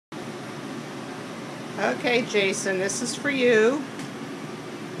Okay, Jason, this is for you.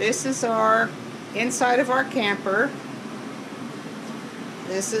 This is our inside of our camper.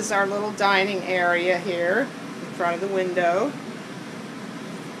 This is our little dining area here in front of the window.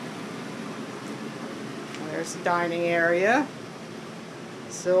 There's the dining area.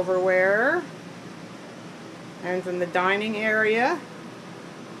 Silverware. And from the dining area,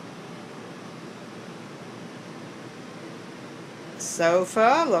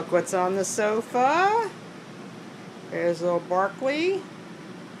 sofa. Look what's on the sofa. There's little Barkley.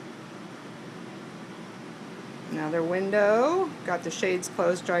 Another window. Got the shades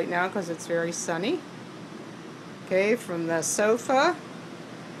closed right now because it's very sunny. Okay, from the sofa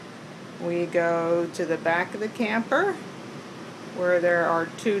we go to the back of the camper where there are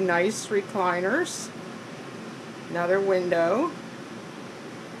two nice recliners. Another window.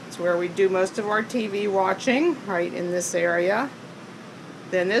 It's where we do most of our TV watching, right in this area.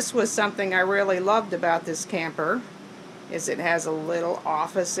 Then this was something I really loved about this camper, is it has a little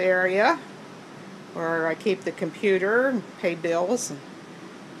office area where I keep the computer and pay bills and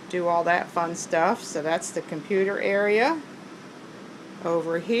do all that fun stuff. So that's the computer area.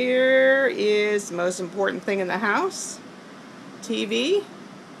 Over here is the most important thing in the house, TV.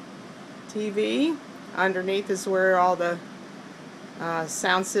 Underneath is where all the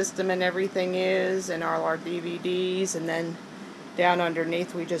sound system and everything is, and all our DVDs, and then down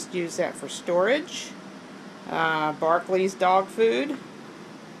underneath we just use that for storage. Barkley's dog food,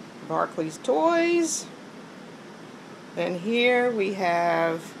 Barkley's toys. Then here we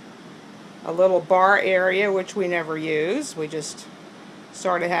have a little bar area which we never use. We just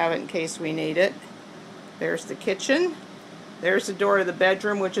sort of have it in case we need it. There's the kitchen. There's the door to the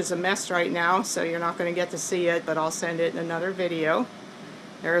bedroom, which is a mess right now, so you're not going to get to see it, but I'll send it in another video.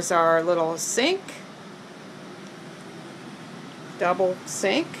 There's our little sink. Double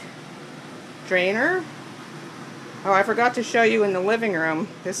sink. Drainer. Oh, I forgot to show you in the living room.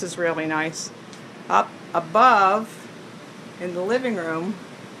 This is really nice. Up above in the living room,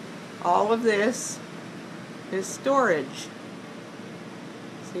 all of this is storage.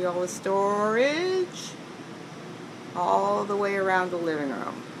 See all the storage? All the way around the living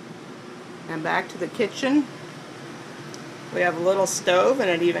room. And back to the kitchen. We have a little stove, and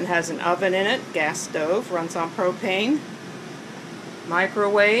it even has an oven in it. Gas stove, runs on propane.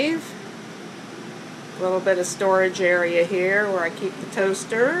 Microwave. A little bit of storage area here where I keep the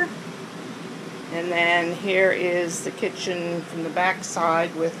toaster. And then here is the kitchen from the back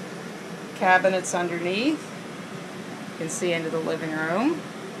side with cabinets underneath. You can see into the living room.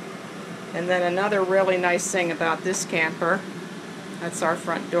 And then another really nice thing about this camper, that's our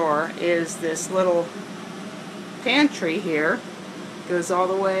front door, is this little pantry here. Goes all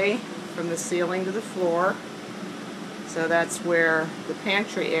the way from the ceiling to the floor. So that's where the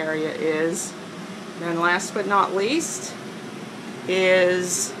pantry area is. And last but not least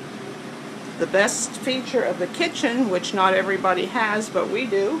is the best feature of the kitchen, which not everybody has, but we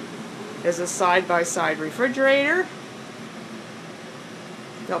do, is a side-by-side refrigerator.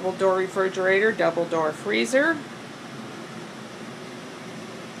 Double door refrigerator, double door freezer.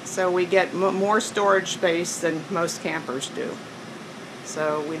 So we get more storage space than most campers do.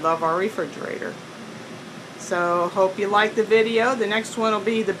 So we love our refrigerator. So hope you like the video. The next one will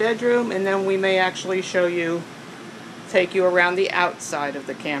be the bedroom, and then we may actually take you around the outside of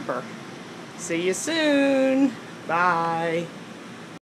the camper. See you soon. Bye.